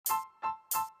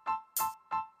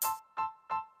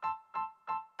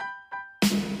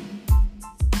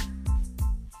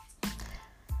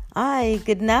Hi,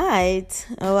 good night.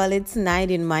 Well, it's night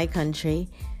in my country.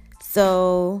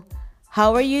 So,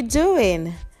 how are you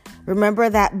doing? Remember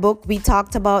that book we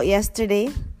talked about yesterday?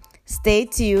 Stay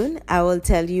tuned, I will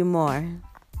tell you more.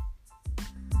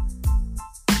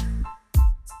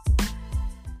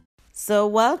 So,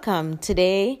 welcome.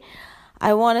 Today,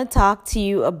 I want to talk to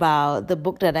you about the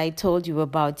book that I told you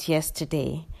about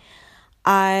yesterday.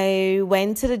 I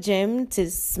went to the gym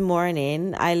this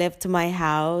morning. I left my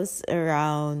house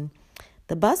around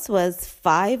the bus was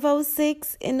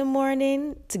 5:06 in the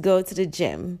morning to go to the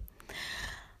gym.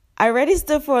 I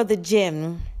registered for the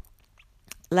gym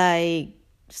like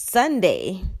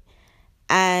Sunday,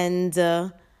 and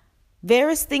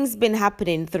various things been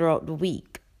happening throughout the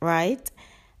week, right?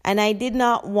 And I did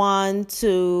not want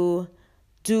to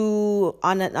do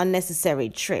on an unnecessary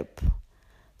trip.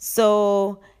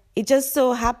 So it just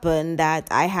so happened that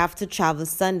I have to travel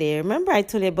Sunday. Remember I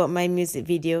told you about my music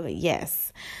video?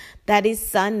 Yes. That is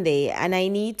Sunday, and I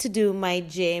need to do my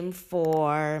gym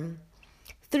for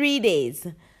 3 days.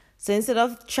 So instead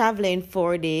of traveling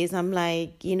 4 days, I'm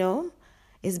like,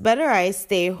 it's better I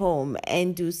stay home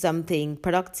and do something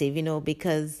productive,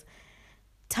 because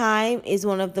time is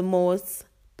one of the most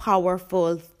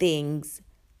powerful things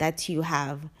that you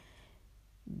have.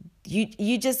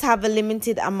 You just have a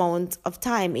limited amount of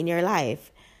time in your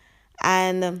life.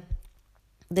 And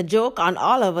the joke on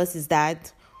all of us is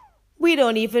that we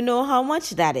don't even know how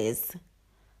much that is.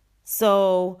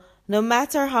 So no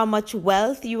matter how much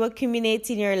wealth you accumulate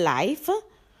in your life,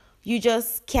 you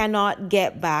just cannot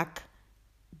get back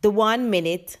the 1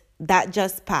 minute that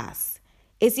just passed.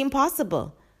 It's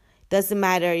impossible. Doesn't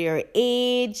matter your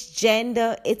age,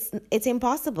 gender, it's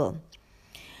impossible.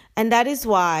 And that is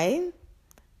why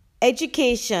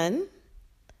education,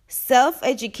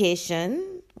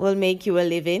 self-education will make you a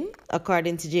living,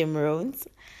 according to Jim Rohn.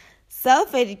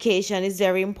 Self-education is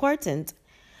very important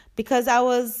because I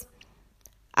was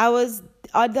the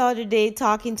other day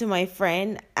talking to my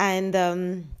friend, and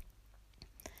I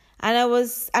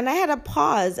had a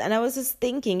pause, and I was just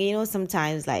thinking,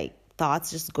 sometimes like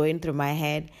thoughts just going through my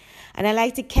head, and I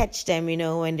like to catch them,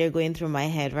 when they're going through my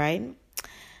head, right?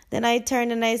 Then I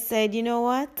turned and I said, you know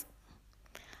what?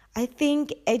 I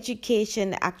think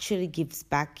education actually gives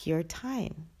back your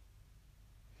time.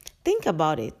 Think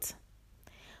about it.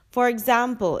 For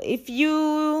example, if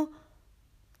you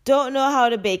don't know how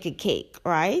to bake a cake,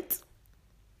 right?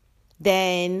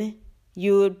 Then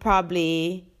you would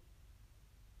probably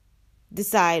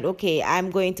decide, okay, I'm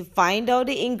going to find out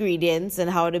the ingredients and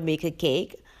how to make a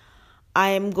cake.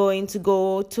 I am going to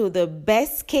go to the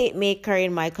best cake maker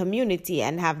in my community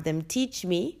and have them teach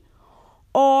me.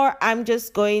 Or I'm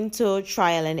just going to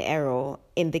trial and error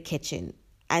in the kitchen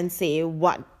and see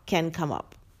what can come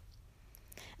up.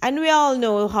 And we all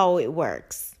know how it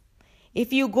works.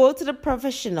 If you go to the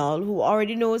professional who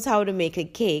already knows how to make a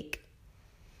cake,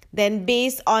 then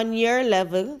based on your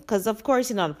level, because of course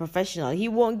you're not a professional, he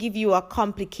won't give you a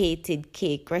complicated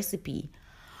cake recipe.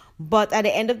 But at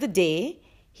the end of the day,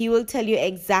 he will tell you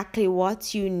exactly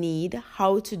what you need,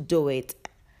 how to do it,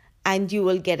 and you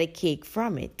will get a cake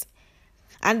from it.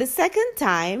 And the second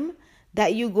time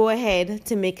that you go ahead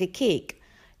to make a cake,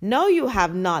 now you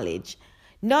have knowledge.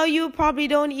 Now you probably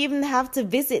don't even have to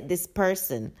visit this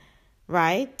person,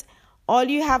 right? All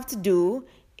you have to do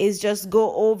is just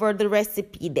go over the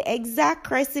recipe, the exact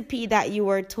recipe that you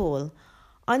were told,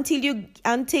 until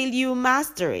you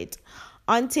master it,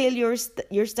 until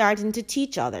you're starting to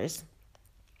teach others.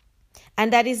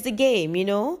 And that is the game,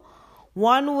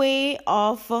 One way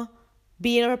of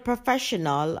being a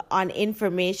professional on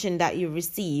information that you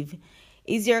receive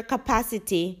is your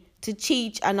capacity to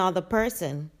teach another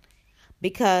person.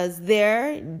 Because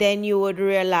then you would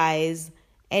realize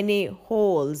any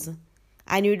holes,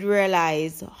 and you'd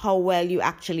realize how well you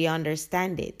actually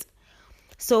understand it.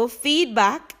 So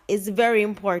feedback is very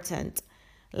important.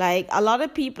 Like a lot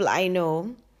of people I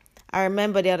know, I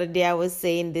remember the other day I was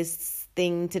saying this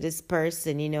thing to this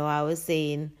person, I was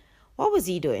saying, what was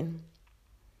he doing?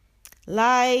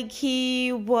 Like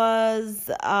he was,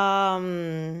 what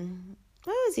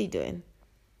was he doing?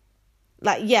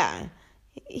 Like, yeah,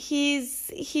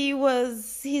 he's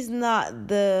not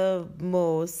the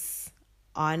most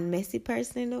unmessy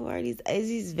person in the world.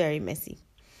 He's very messy.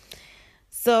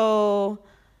 So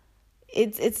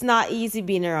it's not easy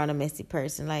being around a messy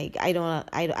person. Like I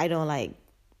don't like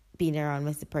being around a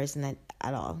messy person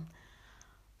at all.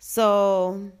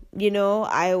 So,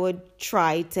 I would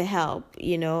try to help,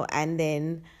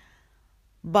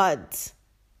 but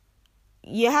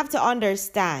you have to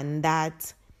understand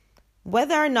that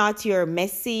Whether or not you're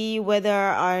messy,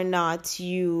 whether or not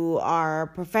you are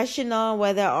professional,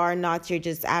 whether or not you're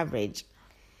just average.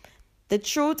 The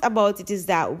truth about it is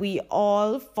that we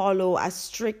all follow a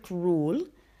strict rule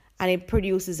and it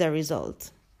produces a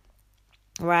result,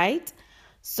 right?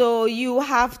 So you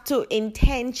have to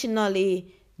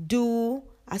intentionally do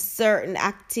a certain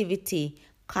activity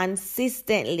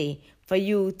consistently for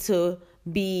you to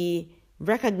be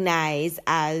recognized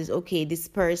as, okay, this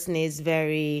person is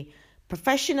very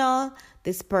professional,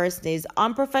 this person is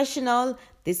unprofessional,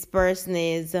 this person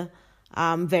is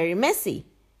very messy.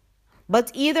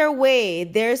 But either way,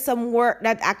 there's some work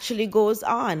that actually goes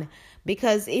on.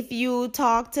 Because if you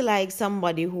talk to like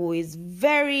somebody who is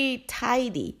very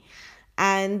tidy,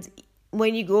 and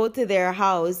when you go to their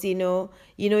house, you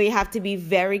have to be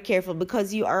very careful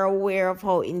because you are aware of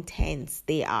how intense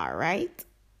they are, right?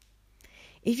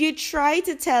 If you try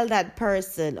to tell that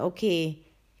person, okay,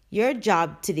 your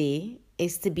job today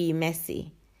is to be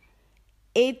messy,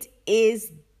 it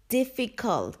is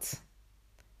difficult.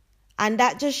 And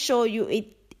that just shows you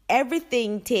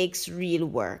everything takes real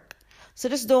work. So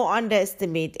just don't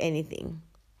underestimate anything.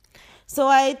 So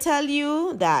I tell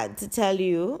you this to tell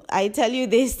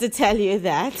you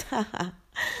that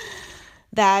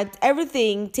that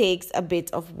everything takes a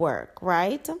bit of work,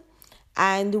 right?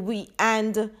 And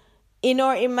in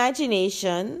our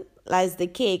imagination, as the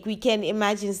cake, we can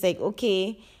imagine it's like,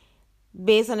 okay,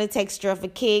 based on the texture of a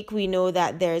cake, we know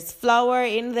that there's flour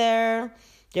in there,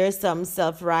 there's some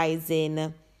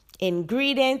self-rising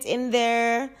ingredient in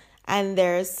there, and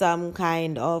there's some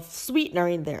kind of sweetener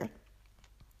in there.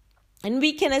 And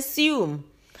we can assume,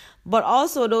 but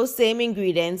also those same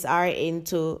ingredients are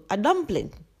into a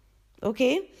dumpling,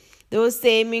 okay? Those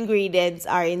same ingredients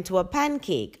are into a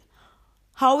pancake.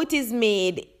 How it is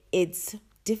made, it's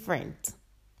different,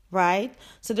 right?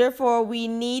 So therefore, we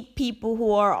need people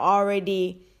who are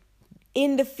already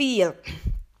in the field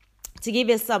to give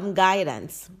you some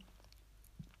guidance.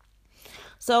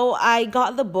 So I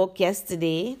got the book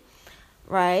yesterday,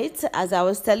 right, as I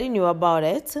was telling you about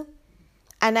it.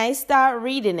 And I start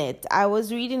reading it. I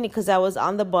was reading it because I was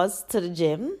on the bus to the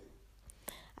gym.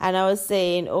 And I was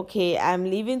saying, okay, I'm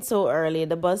leaving so early.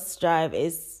 The bus drive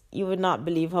is, you would not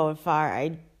believe how far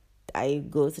I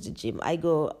go to the gym. I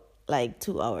go like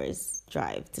 2 hours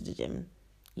drive to the gym.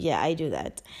 Yeah, I do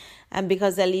that. And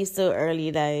because I leave so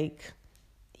early, like,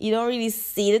 you don't really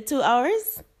see the 2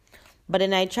 hours. But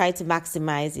then I try to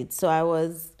maximize it. So I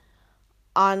was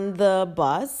on the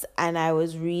bus and I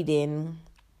was reading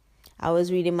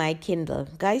my Kindle.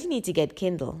 Guys, you need to get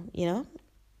Kindle,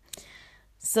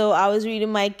 So I was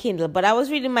reading my Kindle, but I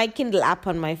was reading my Kindle app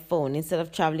on my phone instead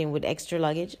of traveling with extra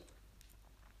luggage.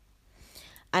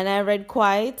 And I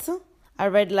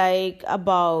read like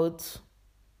about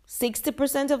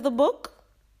 60% of the book,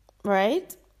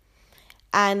 right?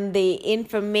 And the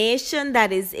information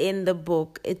that is in the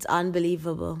book, it's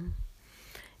unbelievable.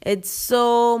 It's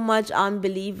so much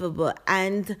unbelievable.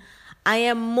 And I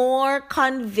am more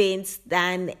convinced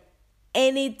than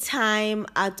any time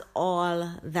at all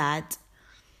that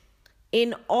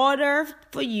in order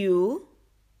for you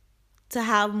to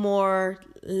have more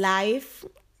life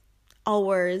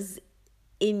hours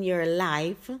in your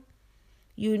life,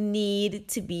 you need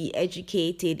to be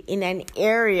educated in an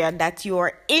area that you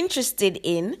are interested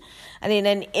in and in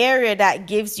an area that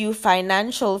gives you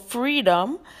financial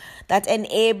freedom that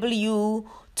enable you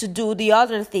to do the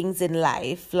other things in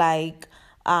life, like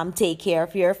take care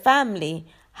of your family,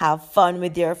 have fun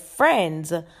with your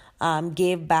friends,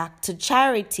 give back to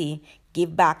charity,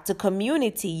 give back to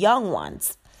community, young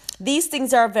ones. These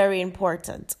things are very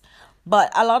important.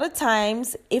 But a lot of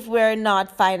times, if we're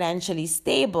not financially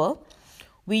stable,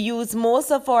 we use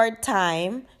most of our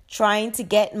time trying to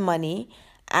get money,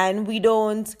 and we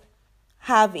don't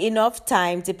have enough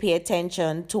time to pay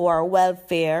attention to our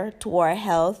welfare, to our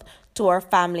health, to our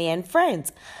family and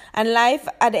friends. And life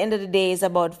at the end of the day is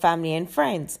about family and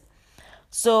friends.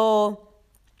 So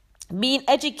being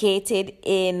educated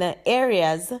in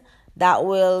areas that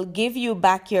will give you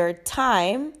back your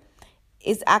time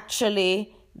is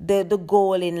actually the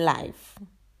goal in life.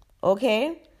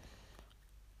 Okay?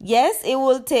 Yes, it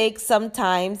will take some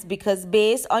time because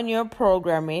based on your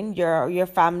programming, your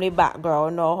family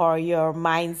background or your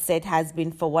mindset has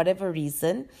been for whatever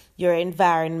reason, your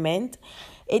environment,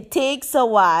 it takes a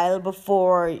while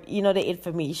before, the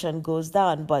information goes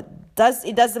down. But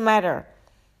it doesn't matter,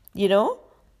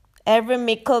 Every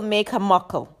mickle make a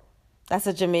muckle. That's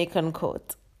a Jamaican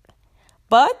quote.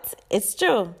 But it's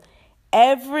true.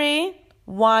 Every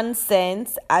 1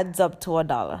 cent adds up to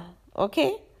 $1.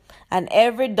 Okay? And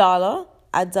every dollar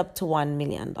adds up to $1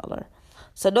 million.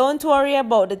 So don't worry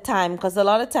about the time, because a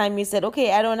lot of time you said,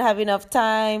 okay, I don't have enough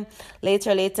time,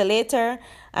 later.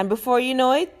 And before you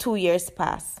know it, 2 years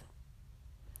pass.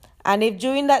 And if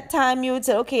during that time you would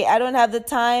say, okay, I don't have the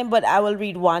time, but I will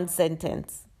read one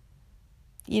sentence,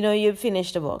 you've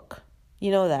finished the book.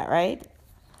 You know that, right?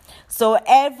 So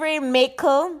every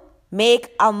mickle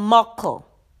make a muckle.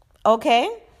 Okay?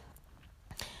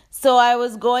 So I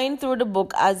was going through the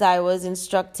book as I was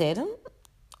instructed.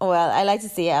 Well, I like to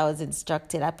say I was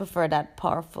instructed. I prefer that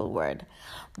powerful word.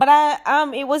 But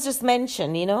it was just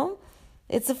mentioned,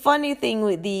 It's a funny thing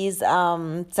with these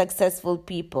successful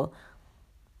people.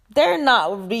 They're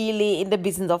not really in the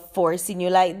business of forcing you.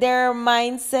 Like, their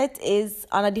mindset is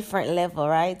on a different level,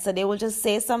 right? So they will just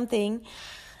say something,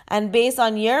 and based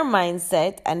on your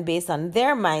mindset and based on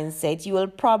their mindset, you will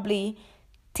probably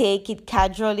take it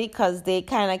casually because they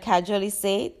kind of casually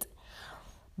say it.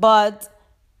 But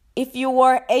if you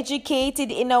were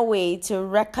educated in a way to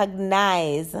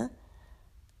recognize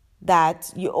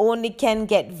that you only can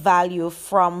get value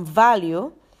from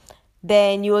value,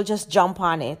 then you will just jump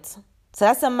on it. So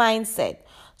that's a mindset.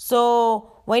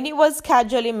 So when it was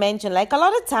casually mentioned, like a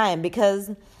lot of time,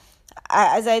 because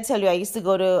as I tell you,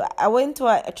 I went to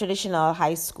a traditional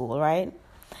high school, right?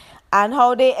 And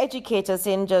how they educate us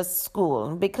in just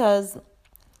school, because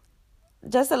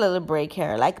just a little break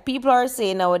here. Like, people are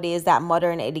saying nowadays that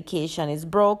modern education is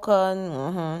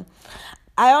broken.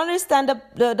 I understand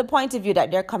the point of view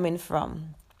that they're coming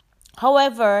from.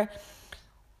 However,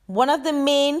 one of the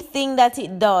main thing that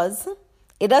it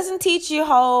doesn't teach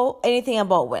you anything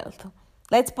about wealth.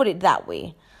 Let's put it that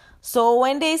way. So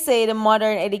when they say the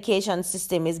modern education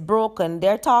system is broken,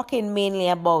 they're talking mainly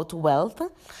about wealth.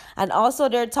 And also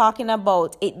they're talking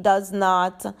about it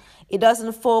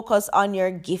doesn't focus on your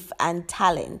gift and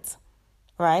talent,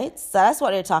 right? So that's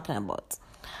what they're talking about.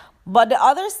 But the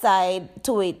other side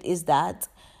to it is that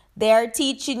they're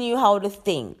teaching you how to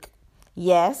think.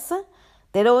 Yes,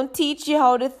 they don't teach you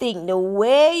how to think the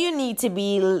way you need to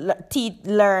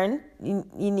learn.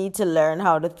 You need to learn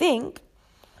how to think.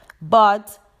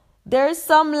 But there's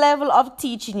some level of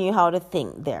teaching you how to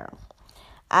think there.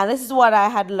 And this is what I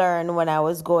had learned when I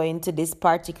was going to this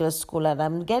particular school that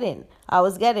I'm getting. I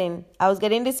was getting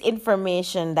this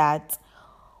information that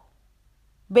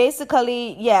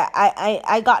basically,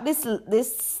 I got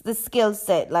this skill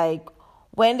set. Like,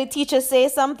 when the teacher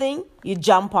says something, you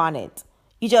jump on it.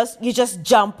 You just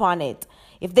jump on it.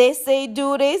 If they say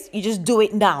do this, you just do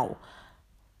it now.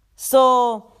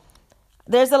 So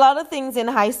there's a lot of things in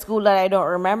high school that I don't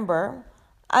remember.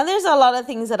 And there's a lot of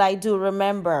things that I do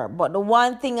remember. But the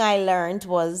one thing I learned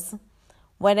was,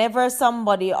 whenever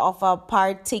somebody of a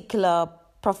particular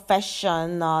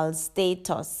professional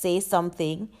status say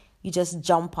something, you just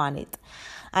jump on it.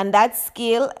 And that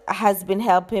skill has been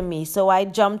helping me. So I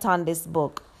jumped on this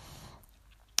book.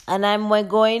 And I'm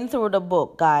going through the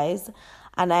book, guys.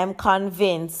 And I'm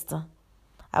convinced.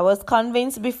 I was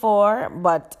convinced before,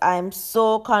 but I'm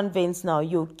so convinced now.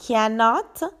 You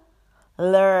cannot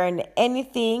learn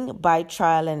anything by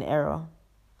trial and error.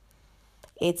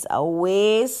 It's a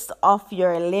waste of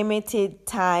your limited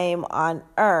time on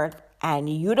earth, and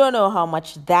you don't know how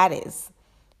much that is.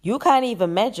 You can't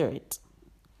even measure it.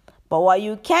 But what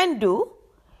you can do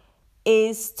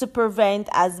is to prevent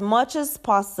as much as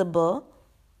possible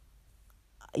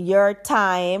your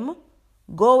time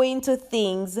going to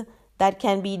things that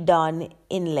can be done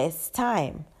in less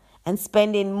time, and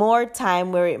spending more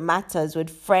time where it matters with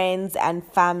friends and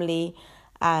family,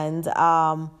 and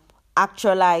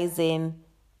actualizing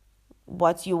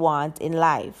what you want in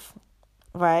life,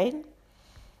 right?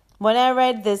 When I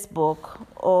read this book,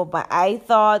 I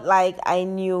thought like I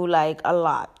knew like a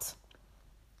lot,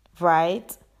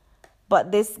 right?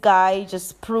 But this guy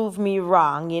just proved me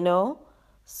wrong,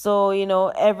 So,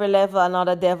 every level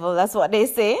another devil. That's what they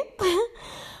say.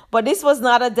 But this was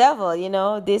not a devil,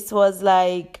 This was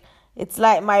like, it's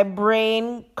like my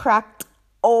brain cracked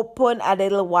open a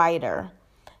little wider.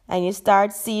 And you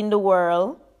start seeing the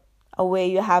world a way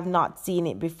you have not seen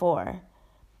it before.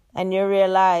 And you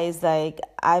realize, like,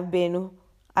 I've been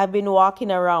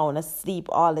walking around asleep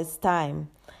all this time.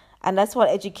 And that's what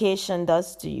education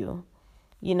does to you,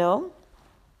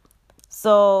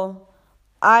 So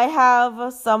I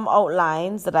have some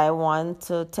outlines that I want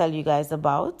to tell you guys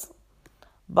about.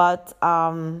 But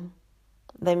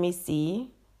let me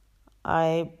see.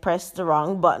 I pressed the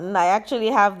wrong button. I actually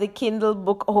have the Kindle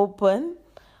book open.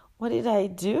 What did I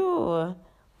do?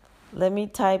 Let me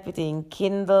type it in.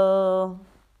 Kindle.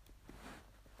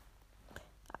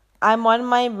 I'm on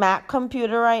my Mac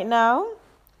computer right now.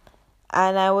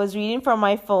 And I was reading from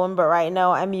my phone, but right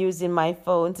now I'm using my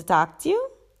phone to talk to you.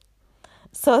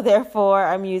 So therefore,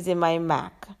 I'm using my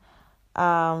Mac.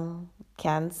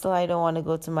 Cancel. I don't want to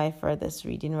go to my furthest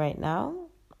reading right now.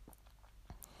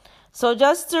 So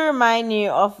just to remind you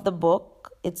of the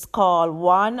book, it's called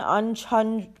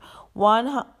 100.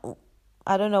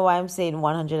 I don't know why I'm saying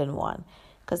 101,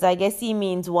 because I guess he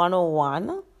means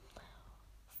 101.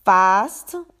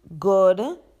 Fast,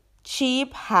 good,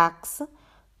 cheap hacks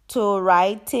to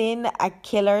writing a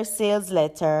killer sales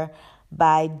letter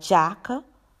by Jack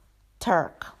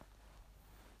Turk.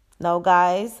 Now,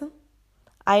 guys,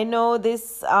 I know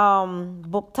this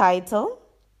book title.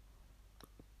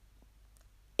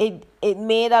 It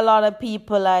made a lot of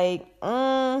people like,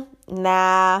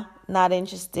 nah, not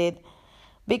interested.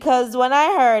 Because when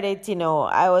I heard it,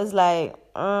 I was like,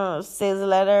 sales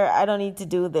letter, I don't need to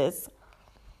do this.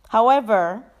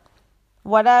 However,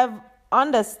 what I've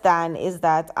understand is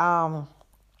that a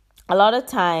lot of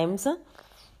times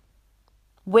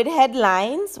with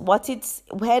headlines,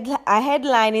 a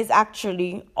headline is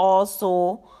actually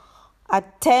also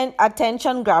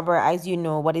attention grabber, as you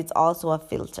know, but it's also a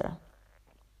filter.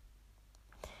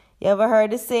 You ever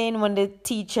heard the saying, when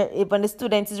the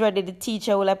student is ready, the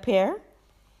teacher will appear?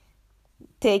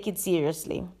 Take it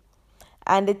seriously.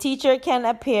 And the teacher can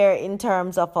appear in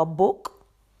terms of a book,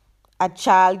 a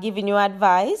child giving you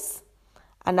advice,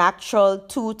 an actual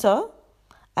tutor,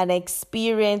 an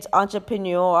experienced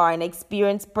entrepreneur, or an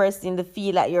experienced person in the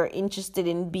field that you're interested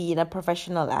in being a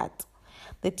professional at.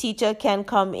 The teacher can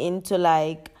come into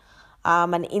like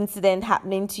an incident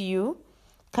happening to you,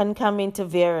 can come into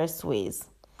various ways.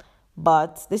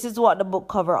 But this is what the book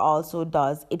cover also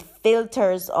does. It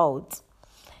filters out.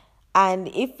 And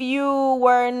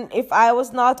if I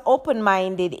was not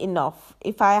open-minded enough,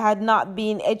 if I had not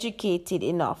been educated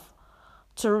enough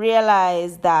to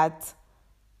realize that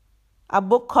a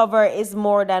book cover is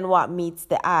more than what meets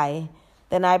the eye,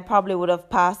 then I probably would have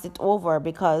passed it over,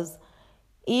 because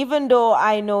even though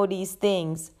I know these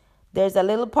things, there's a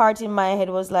little part in my head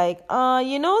was like,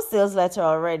 sales letter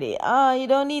already. You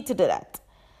don't need to do that.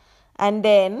 And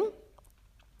then,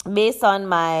 based on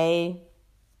my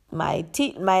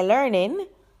learning,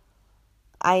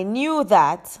 I knew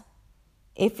that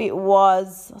if it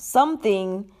was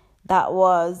something that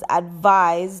was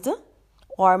advised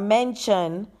or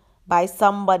mentioned by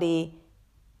somebody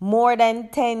more than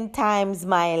 10 times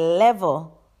my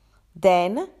level,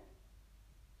 then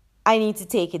I need to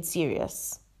take it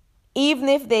serious. Even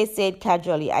if they say it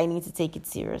casually, I need to take it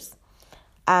serious.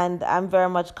 And I'm very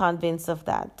much convinced of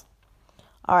that.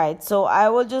 All right, so I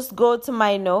will just go to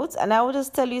my notes and I will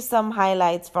just tell you some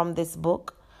highlights from this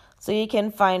book so you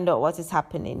can find out what is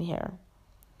happening here.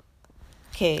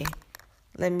 Okay,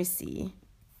 let me see.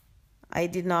 I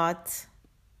did not.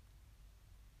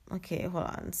 Okay, hold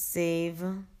on. Save.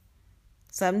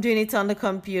 So I'm doing it on the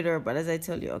computer, but as I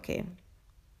told you, okay.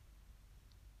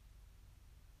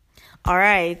 All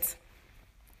right.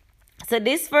 So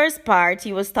this first part,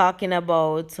 he was talking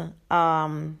about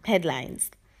headlines.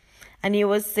 And he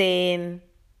was saying,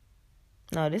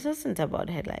 no, this wasn't about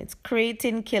headlines.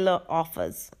 Creating killer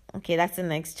offers. Okay, that's the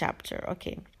next chapter.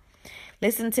 Okay.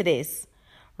 Listen to this.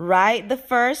 Write the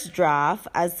first draft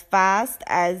as fast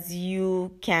as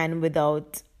you can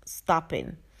without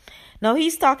stopping. Now,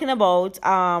 he's talking about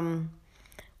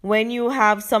when you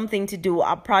have something to do,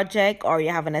 a project, or you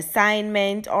have an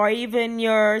assignment, or even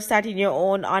you're starting your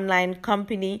own online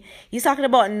company. He's talking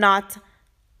about not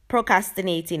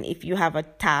procrastinating if you have a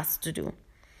task to do.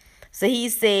 So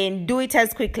he's saying do it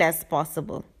as quickly as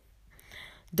possible.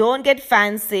 Don't get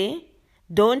fancy.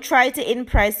 Don't try to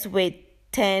impress with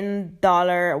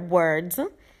 $10 words,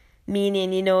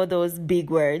 meaning, those big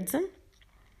words.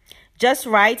 Just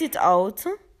write it out,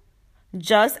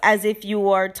 just as if you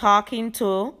were talking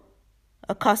to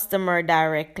a customer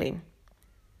directly.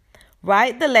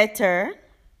 Write the letter.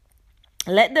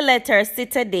 Let the letter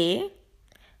sit a day.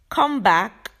 Come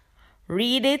back.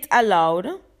 Read it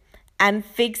aloud and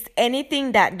fix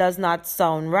anything that does not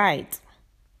sound right.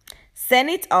 Send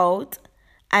it out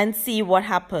and see what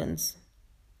happens.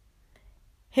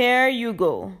 Here you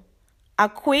go. A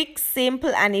quick,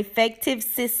 simple, and effective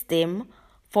system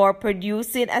for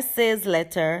producing a sales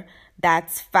letter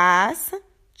that's fast,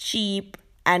 cheap,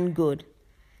 and good.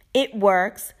 It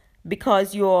works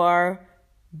because you're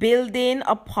building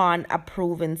upon a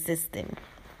proven system.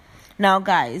 Now,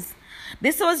 guys,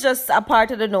 this was just a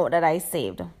part of the note that I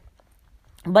saved.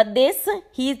 But this,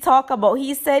 he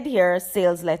said here,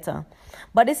 sales letter.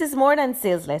 But this is more than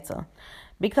sales letter.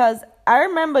 Because I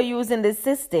remember using this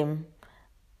system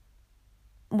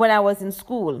when I was in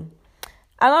school. And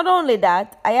not only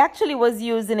that, I actually was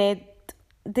using it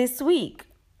this week,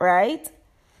 right?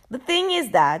 The thing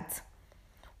is that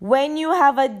when you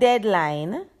have a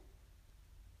deadline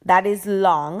that is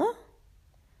long,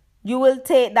 you will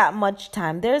take that much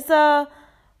time. There's a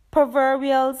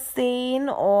proverbial saying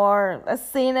or a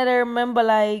saying that I remember,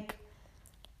 like,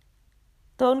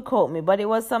 don't quote me, but it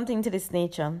was something to this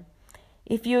nature.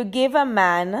 If you give a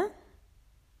man,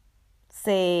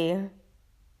 say,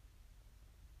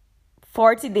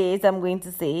 40 days, I'm going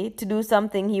to say, to do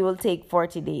something, he will take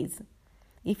 40 days.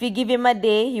 If you give him a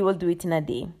day, he will do it in a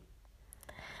day.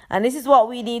 And this is what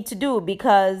we need to do,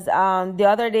 because the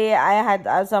other day I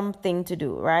had something to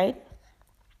do, right?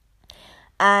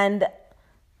 And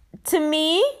to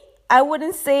me, I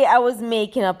wouldn't say I was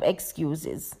making up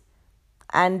excuses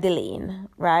and delaying,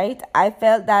 right? I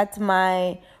felt that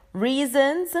my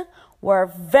reasons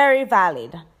were very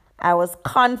valid. I was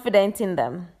confident in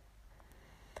them.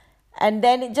 And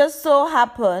then it just so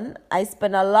happened I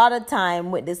spent a lot of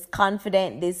time with this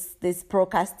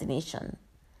procrastination.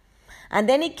 And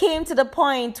then it came to the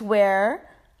point where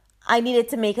I needed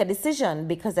to make a decision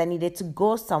because I needed to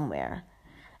go somewhere.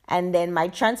 And then my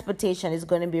transportation is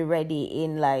going to be ready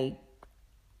in like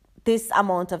this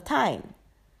amount of time.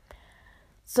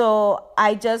 So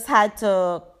I just had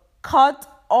to cut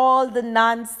all the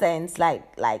nonsense, like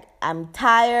I'm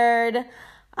tired,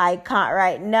 I can't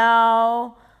right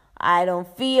now, I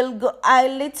don't feel good. I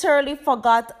literally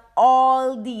forgot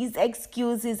all these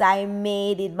excuses I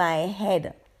made in my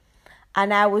head.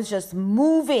 And I was just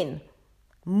moving.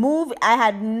 I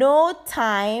had no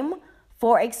time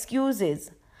for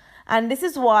excuses. And this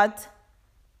is what,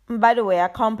 by the way,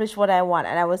 accomplished what I want.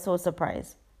 And I was so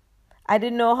surprised. I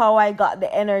didn't know how I got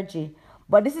the energy.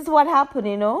 But this is what happened,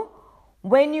 you know.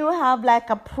 When you have like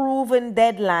a proven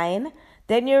deadline,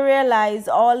 then you realize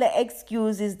all the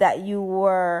excuses that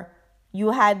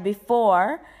you had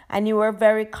before and you were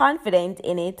very confident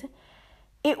in it.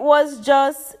 It was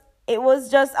just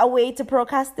a way to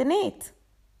procrastinate,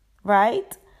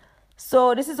 right?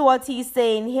 So this is what he's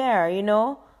saying here, you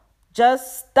know.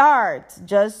 Just start.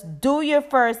 Just do your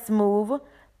first move.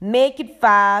 Make it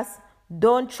fast.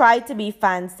 Don't try to be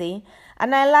fancy.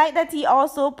 And I like that he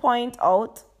also points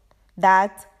out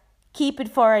that keep it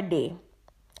for a day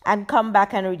and come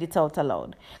back and read it out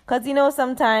aloud. Because, you know,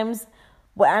 sometimes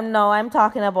I'm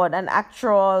talking about an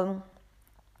actual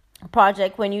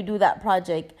project. When you do that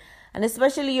project, and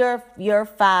especially you're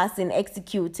fast in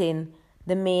executing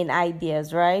the main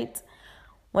ideas, right?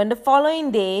 When the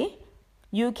following day,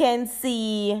 you can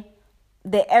see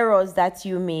the errors that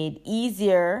you made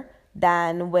easier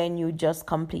than when you just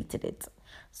completed it.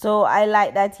 So I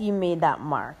like that he made that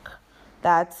mark,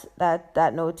 that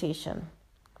notation.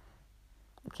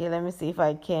 Okay, let me see if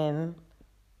I can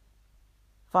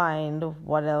find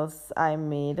what else I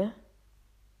made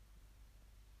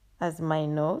as my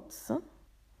notes.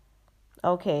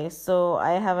 Okay, so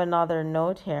I have another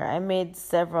note here. I made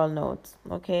several notes,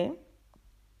 okay?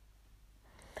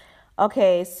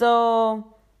 Okay,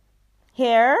 so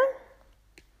here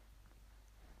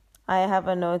I have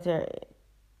a note here.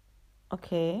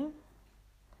 Okay,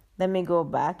 let me go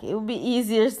back. It will be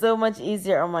easier, so much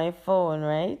easier on my phone,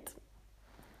 right?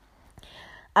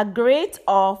 A great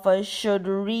offer should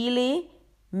really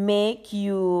make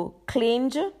you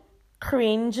cringe,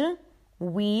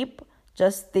 weep,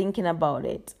 just thinking about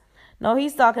it. Now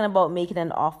he's talking about making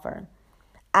an offer.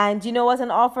 And you know what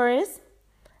an offer is?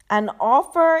 An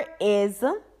offer is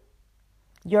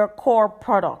your core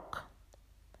product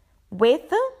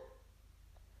with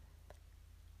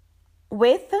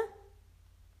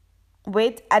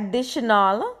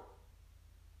additional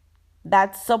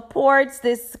that supports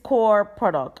this core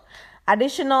product.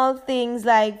 Additional things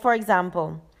like, for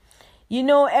example, you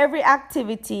know, every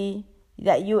activity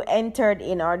that you entered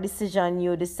in or decision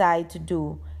you decide to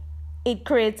do, it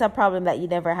creates a problem that you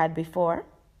never had before.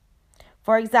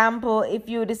 For example, if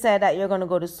you decide that you're going to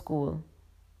go to school,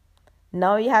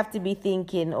 now you have to be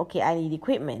thinking, okay, I need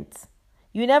equipment.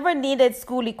 You never needed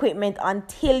school equipment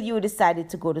until you decided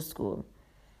to go to school.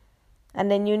 And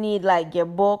then you need like your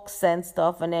books and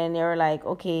stuff. And then you're like,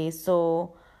 okay,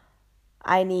 so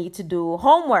I need to do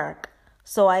homework.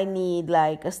 So I need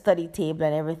like a study table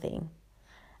and everything.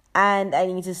 And I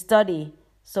need to study.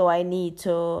 So I need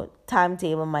to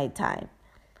timetable my time.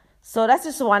 So that's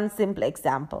just one simple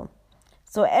example.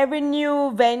 So every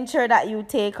new venture that you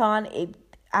take on, it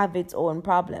have its own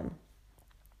problem.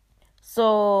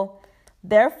 So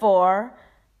therefore,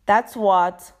 that's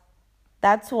what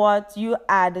you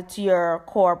add to your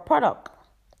core product.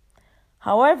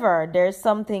 However, there's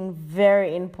something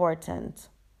very important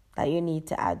that you need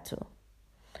to add to.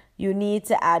 You need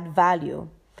to add value.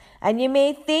 And you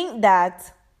may think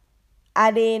that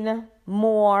adding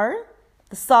more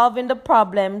solving the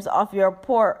problems of your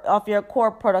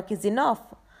core product is enough.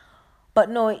 But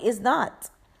no, it is not.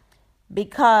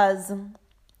 Because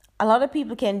a lot of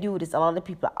people can do this. A lot of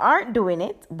people aren't doing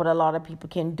it, but a lot of people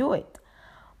can do it.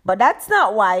 But that's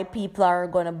not why people are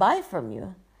going to buy from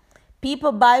you.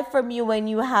 People buy from you when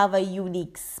you have a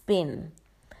unique spin.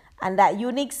 And that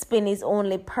unique spin is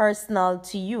only personal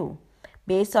to you,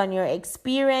 based on your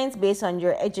experience, based on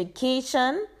your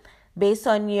education, based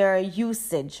on your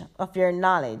usage of your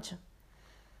knowledge.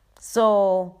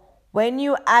 So when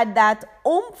you add that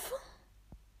oomph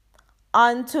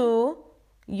onto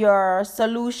your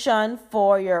solution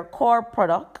for your core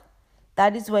product,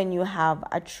 that is when you have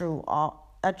a true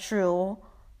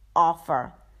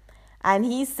offer. And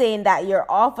he's saying that your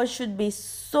offer should be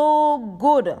so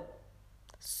good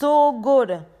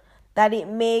that it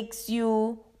makes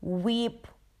you weep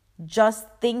just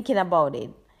thinking about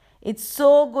it. It's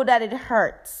so good that it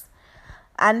hurts.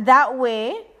 And that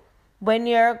way, when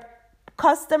your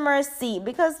customers see,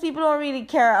 because people don't really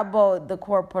care about the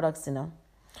core products,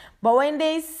 but when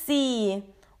they see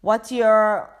what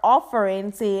you're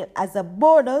offering, say as a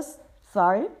bonus,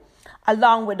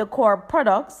 along with the core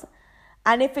products,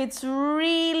 and if it's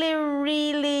really,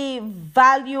 really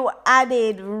value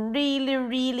added, really,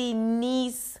 really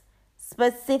niche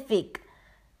specific,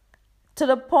 to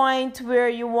the point where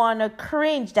you want to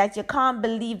cringe, that you can't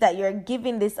believe that you're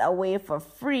giving this away for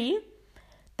free,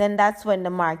 then that's when the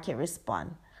market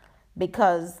responds.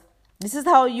 Because this is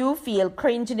how you feel,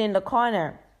 cringing in the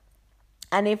corner.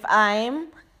 And if I'm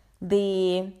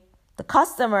the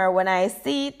customer, when I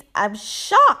see it, I'm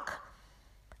shocked.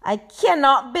 I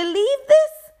cannot believe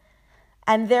this.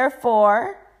 And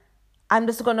therefore, I'm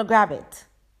just going to grab it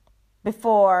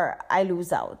before I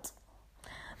lose out.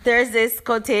 There's this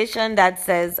quotation that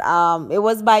says, it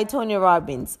was by Tony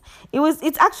Robbins.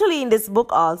 It's actually in this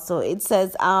book also. It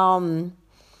says,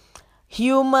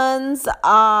 humans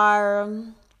are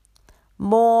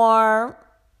more,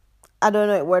 I don't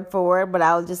know it word for word, but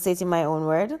I'll just say it in my own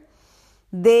word.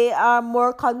 They are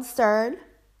more concerned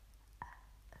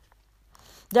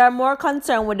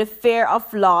with the fear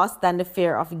of loss than the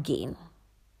fear of gain.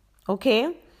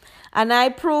 Okay? And I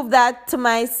proved that to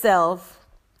myself.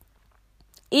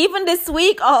 Even this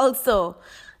week also,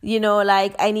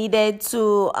 like I needed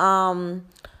to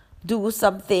do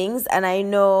some things, and I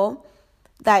know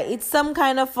that it's some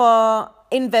kind of a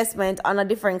investment on a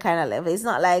different kind of level. It's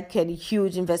not like a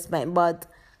huge investment, but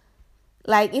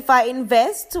like if I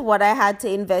invest what I had to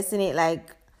invest in it,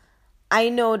 like I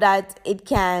know that it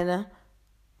can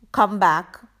come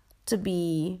back to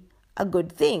be a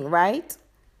good thing, right?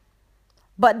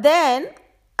 But then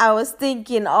I was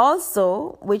thinking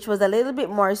also, which was a little bit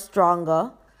more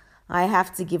stronger, I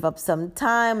have to give up some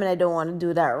time and I don't want to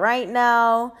do that right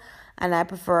now. And I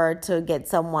prefer to get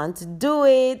someone to do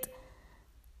it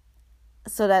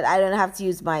so that I don't have to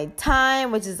use my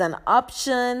time, which is an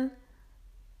option.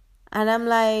 And I'm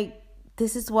like,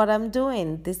 this is what I'm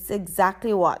doing. This is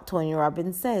exactly what Tony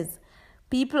Robbins says.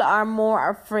 People are more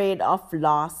afraid of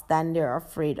loss than they're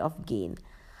afraid of gain.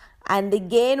 And the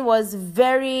gain was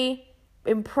very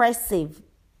impressive.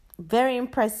 Very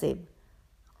impressive.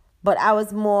 But I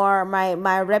was more,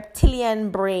 my reptilian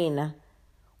brain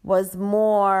was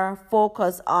more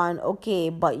focused on, okay,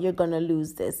 but you're going to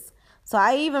lose this. So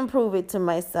I even prove it to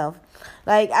myself.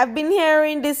 Like, I've been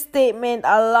hearing this statement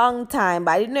a long time,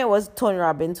 but I didn't know it was Tony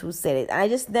Robbins who said it. And I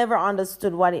just never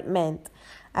understood what it meant.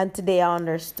 And today I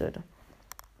understood.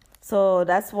 So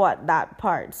that's what that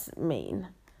parts mean.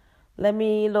 Let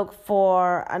me look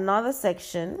for another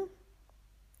section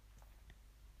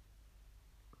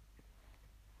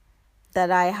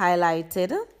that I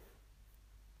highlighted.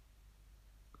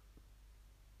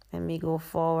 Let me go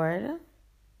forward.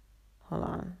 Hold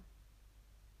on.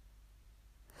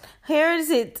 Here's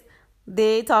it.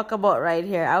 They talk about right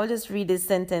here. I will just read this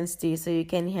sentence to you so you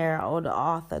can hear how the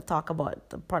author talk about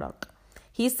the product.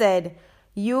 He said,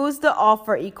 use the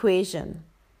offer equation.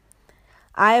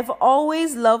 I've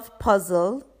always loved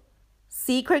puzzle,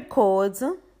 secret codes,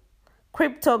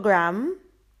 cryptogram,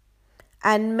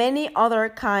 and many other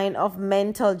kind of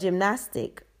mental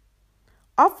gymnastic.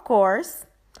 Of course,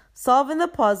 solving the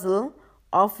puzzle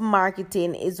of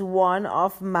marketing is one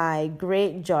of my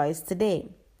great joys today.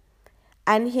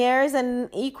 And here's an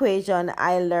equation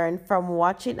I learned from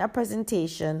watching a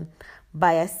presentation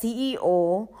by a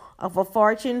CEO of a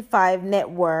Fortune 5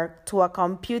 network to a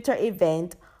computer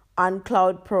event on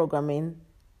cloud programming.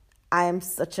 I am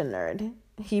such a nerd.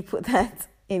 He put that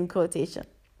in quotation.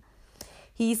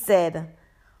 He said,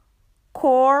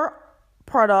 core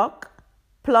product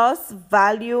plus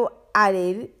value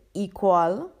added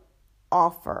equal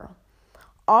offer.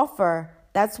 Offer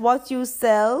That's what you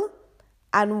sell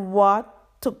and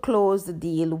what to close the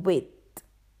deal with.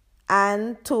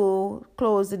 And to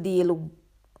close the deal,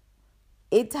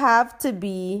 it have to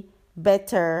be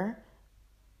better,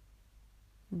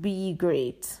 be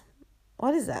great.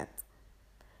 What is that?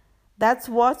 That's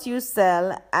what you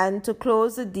sell, and to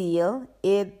close the deal,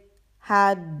 it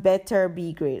had better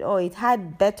be great. Oh, it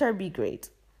had better be great.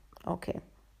 Okay.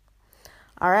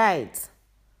 All right.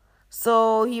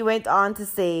 So he went on to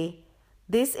say,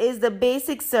 this is the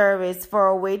basic service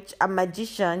for which a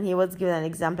magician, he was given an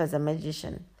example as a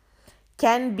magician,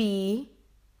 can be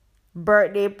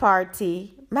birthday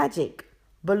party magic,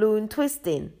 balloon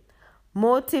twisting,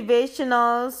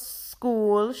 motivational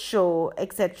school show,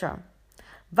 etc.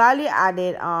 Value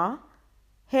added are,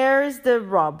 here's the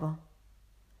rub.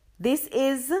 This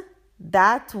is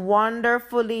that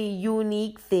wonderfully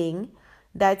unique thing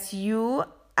that you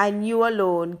and you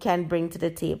alone can bring to the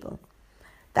table.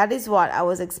 That is what I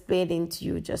was explaining to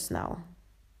you just now.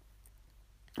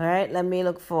 All right, let me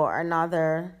look for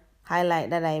another highlight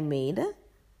that I made.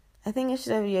 I think I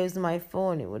should have used my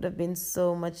phone. It would have been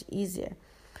so much easier.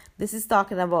 This is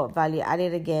talking about value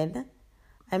added again.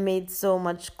 I made so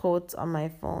much quotes on my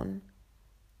phone.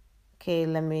 Okay,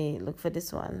 let me look for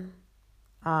this one.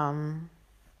 How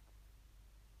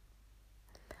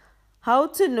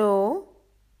to know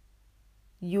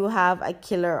you have a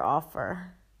killer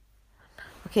offer.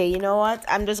 Okay, you know what?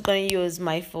 I'm just going to use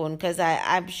my phone because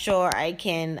I'm sure I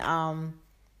can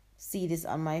see this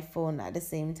on my phone at the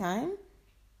same time.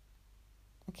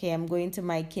 Okay, I'm going to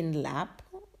my Kindle app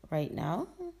right now.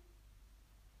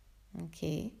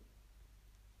 Okay.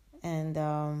 And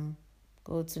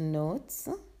go to notes.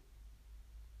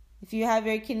 If you have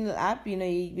your Kindle app, you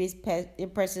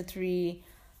press the three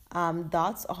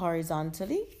dots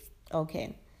horizontally.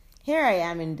 Okay. Here I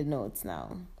am in the notes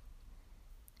now.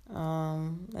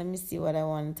 Let me see what I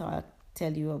want to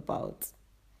tell you about.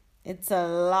 It's a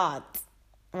lot,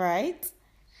 right?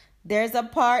 There's a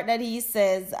part that he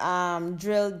says,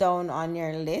 drill down on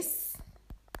your list.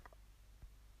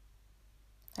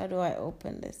 How do I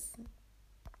open this?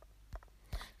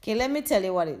 Okay, let me tell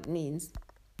you what it means.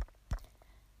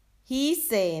 He's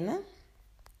saying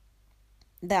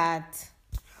that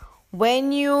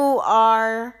when you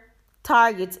are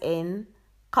targeting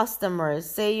customers,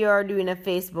 say you're doing a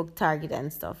Facebook target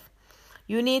and stuff,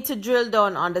 you need to drill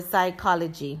down on the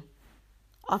psychology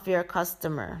of your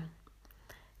customer.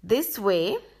 This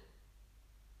way,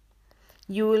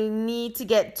 you will need to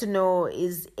get to know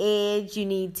his age, you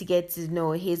need to get to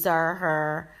know his or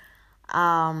her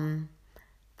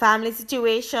family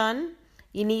situation,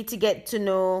 you need to get to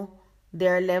know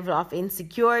their level of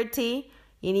insecurity,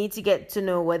 you need to get to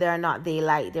know whether or not they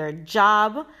like their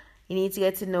job, you need to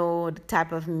get to know the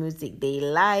type of music they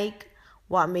like,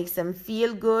 what makes them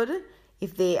feel good,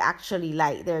 if they actually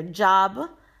like their job,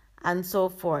 and so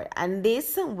forth. And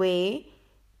this way,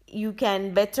 you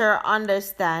can better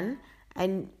understand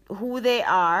and who they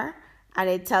are, and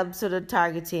it helps with the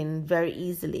targeting very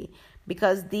easily.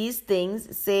 Because these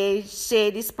things, say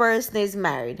this person is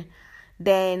married,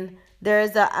 then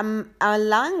there's a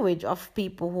language of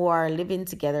people who are living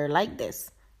together like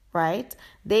this, right?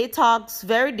 They talk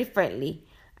very differently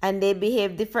and they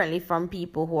behave differently from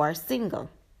people who are single.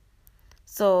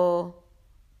 So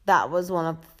that was one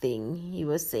of the things he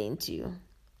was saying to you.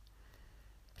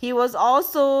 He was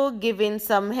also giving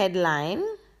some headline,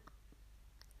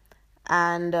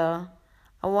 and I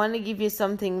want to give you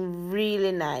something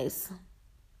really nice.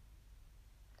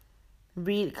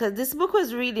 Because this book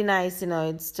was really nice,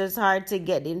 it's just hard to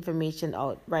get the information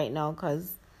out right now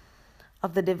because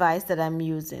of the device that I'm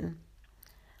using.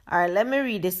 All right, let me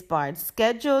read this part.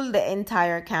 Schedule the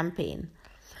entire campaign.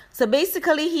 So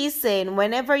basically he's saying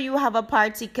whenever you have a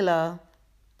particular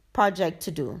project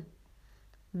to do,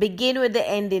 begin with the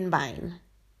end in mind,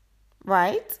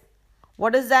 right?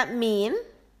 What does that mean?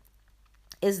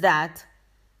 Is that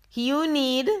you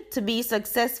need to be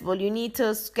successful, you need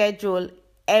to schedule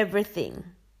everything,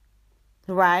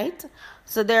 right?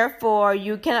 So therefore,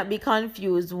 you cannot be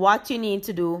confused what you need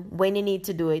to do, when you need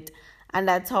to do it, and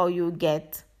that's how you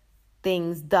get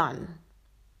things done,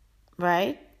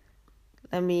 right?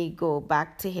 Let me go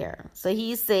back to here. So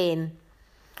he's saying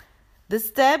the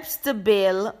steps to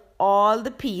build all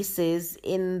the pieces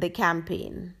in the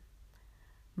campaign.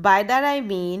 By that I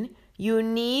mean you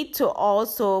need to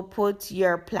also put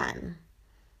your plan.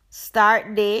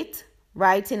 Start date,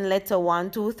 write in letter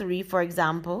 1, 2, 3, for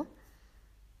example.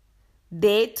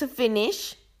 Date to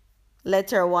finish,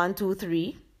 letter 1, 2,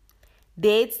 3.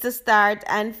 Dates to start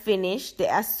and finish,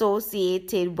 the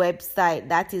associated website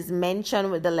that is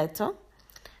mentioned with the letter.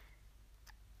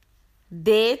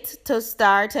 Date to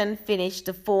start and finish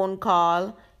the phone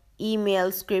call,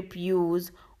 email script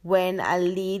use when a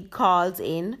lead calls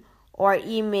in, or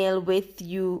email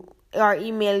you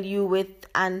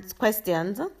with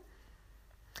questions.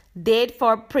 Date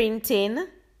for printing,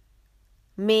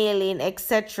 mailing,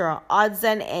 etc. Odds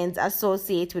and ends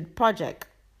associated with project.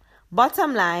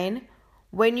 Bottom line,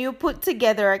 when you put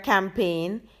together a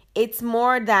campaign, it's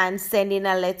more than sending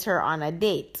a letter on a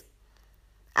date.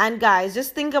 And guys,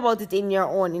 just think about it in your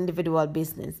own individual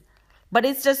business. But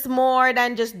it's just more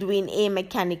than just doing a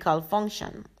mechanical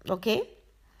function, okay?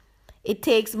 It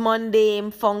takes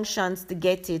mundane functions to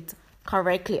get it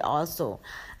correctly also.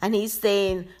 And he's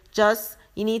saying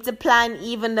you need to plan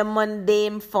even the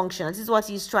mundane function. This is what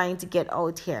he's trying to get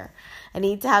out here. And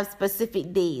you need to have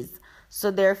specific days. So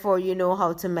therefore, you know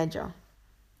how to measure.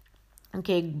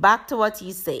 Okay, back to what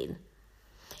he's saying.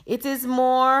 It is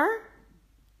more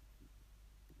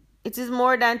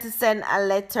than to send a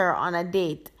letter on a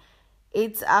date.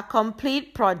 It's a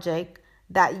complete project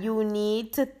that you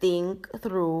need to think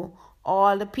through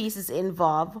all the pieces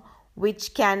involved,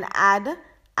 which can add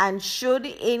and should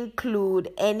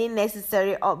include any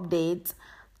necessary updates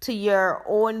to your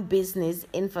own business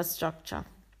infrastructure.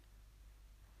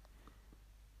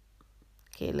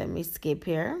 Okay, let me skip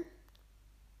here.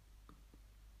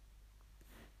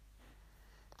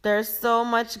 There's so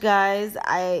much, guys.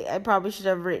 I probably should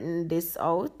have written this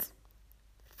out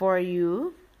for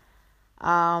you.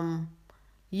 I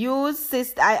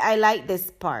like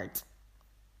this part.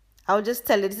 I'll just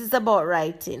tell you, this is about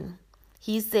writing.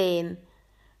 He's saying,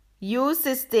 use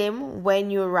system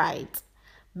when you write.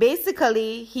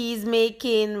 Basically, he's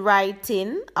making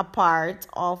writing a part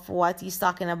of what he's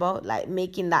talking about, like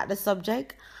making that the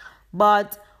subject.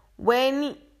 But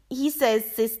when he says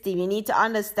system, you need to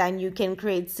understand you can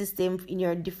create system in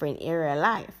your different area of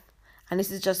life. And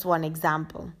this is just one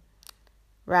example,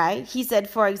 right? He said,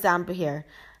 for example here,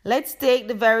 let's take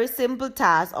the very simple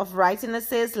task of writing a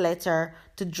sales letter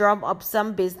to drum up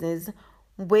some business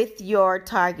with your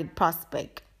target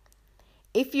prospect.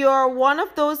 If you're one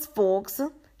of those folks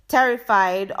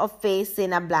terrified of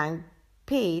facing a blank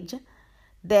page,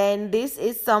 then this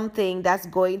is something that's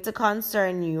going to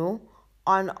concern you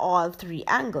on all three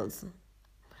angles.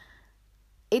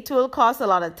 It will cost a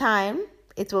lot of time.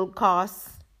 It will cost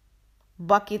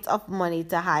buckets of money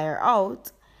to hire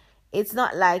out. It's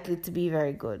not likely to be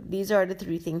very good. These are the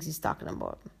three things he's talking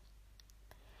about.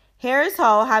 Here's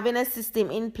how having a system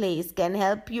in place can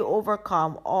help you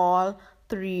overcome all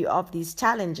three of these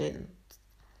challenges.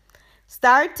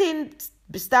 Start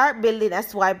building a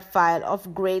swipe file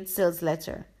of great sales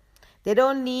letter. They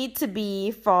don't need to be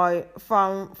for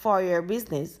your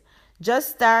business.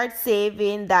 Just start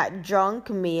saving that junk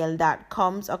mail that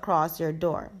comes across your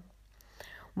door.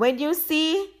 When you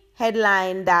see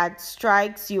headline that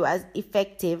strikes you as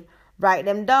effective, write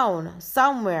them down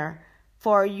somewhere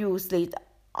for use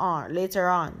later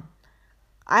on.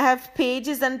 I have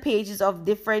pages and pages of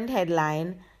different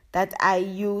headlines that I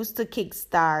use to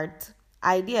kickstart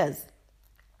ideas.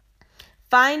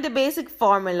 Find the basic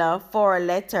formula for a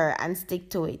letter and stick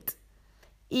to it.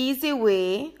 The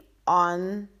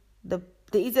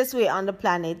easiest way on the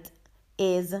planet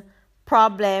is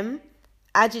problem,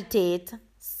 agitate,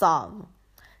 solve.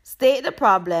 State the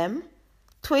problem,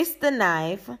 twist the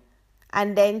knife,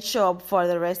 and then show up for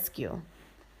the rescue.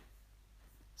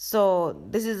 So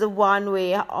this is the one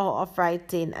way of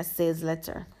writing a sales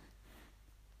letter.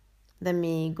 Let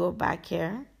me go back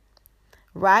here.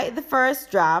 Write the first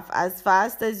draft as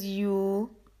fast as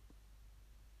you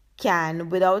can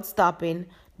without stopping.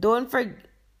 Don't forget.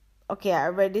 Okay, I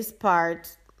read this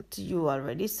part to you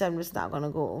already, so I'm just not going to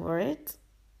go over it.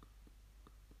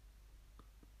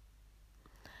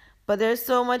 But there's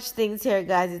so much things here,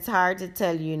 guys. It's hard to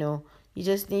tell, You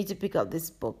just need to pick up this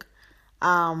book.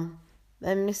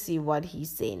 Let me see what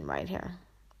he's saying right here.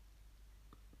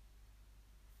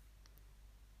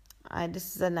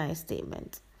 This is a nice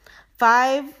statement.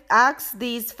 Ask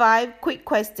these 5 quick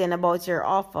questions about your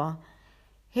offer.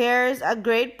 Here's a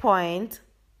great point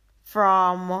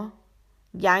from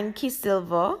Yannick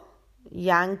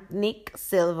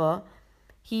Silva.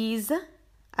 He's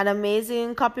an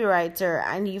amazing copywriter,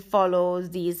 and he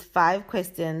follows these 5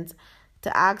 questions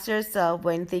to ask yourself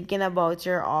when thinking about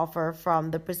your offer from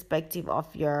the perspective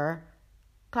of your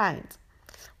client.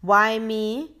 Why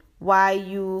me? Why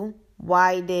you?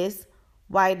 Why this?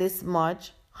 Why this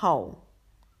much? How?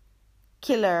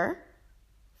 Killer.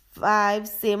 5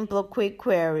 simple quick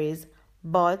queries,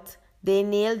 but they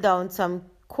nail down some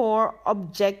core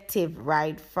objective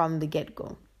right from the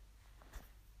get-go.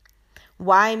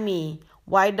 Why me?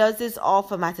 Why does this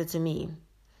offer matter to me?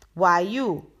 Why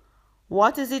you?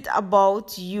 What is it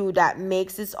about you that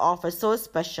makes this offer so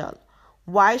special?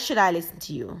 Why should I listen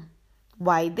to you?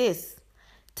 Why this?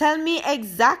 Tell me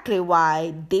exactly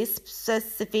why this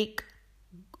specific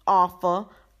offer,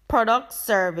 product,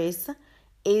 service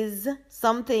is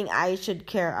something I should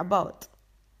care about.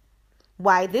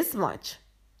 Why this much?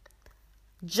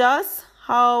 Just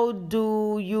how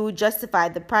do you justify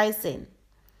the pricing?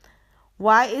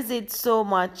 Why is it so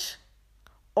much?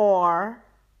 Or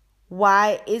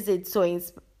why is it so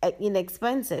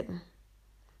inexpensive?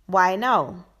 Why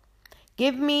now?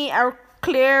 Give me a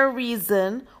clear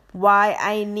reason why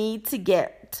I need to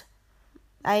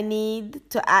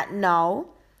act now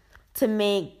to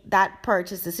make that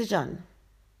purchase decision.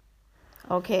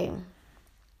 Okay.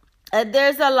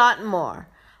 There's a lot more.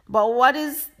 But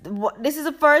this is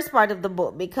the first part of the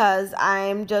book because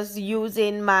I'm just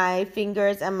using my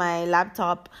fingers and my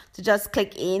laptop to just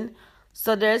click in.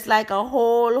 So there's like a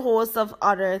whole host of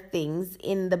other things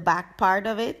in the back part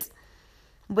of it,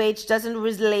 which doesn't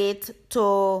relate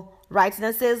to writing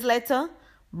a sales letter,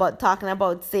 but talking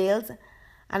about sales.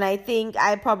 And I think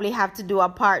I probably have to do a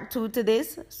part 2 to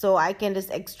this, so I can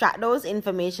just extract those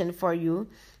information for you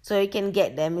so you can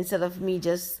get them instead of me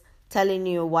just telling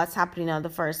you what's happening on the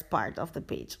first part of the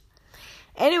page.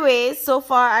 Anyway, so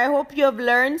far I hope you have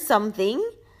learned something,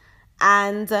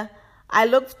 and I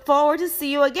look forward to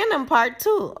see you again on part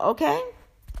 2, okay?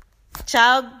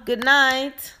 Ciao, good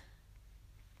night.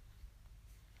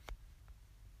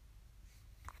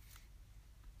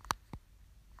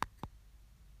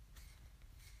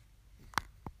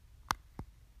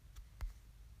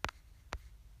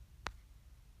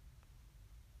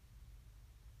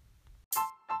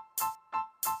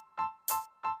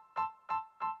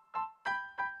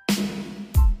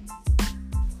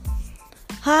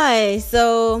 Hi,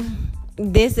 so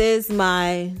this is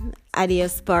my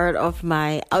adios part of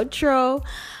my outro.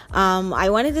 I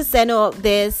wanted to send out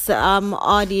this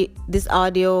audio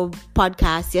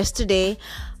podcast yesterday,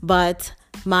 but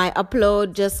my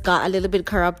upload just got a little bit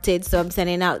corrupted, so I'm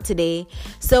sending out today.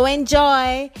 So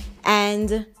enjoy,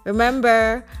 and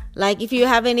remember, like, if you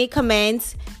have any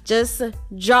comments, just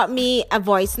drop me a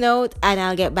voice note and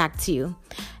I'll get back to you.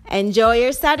 Enjoy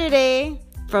your Saturday.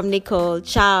 From Nicole.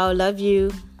 Ciao. Love you.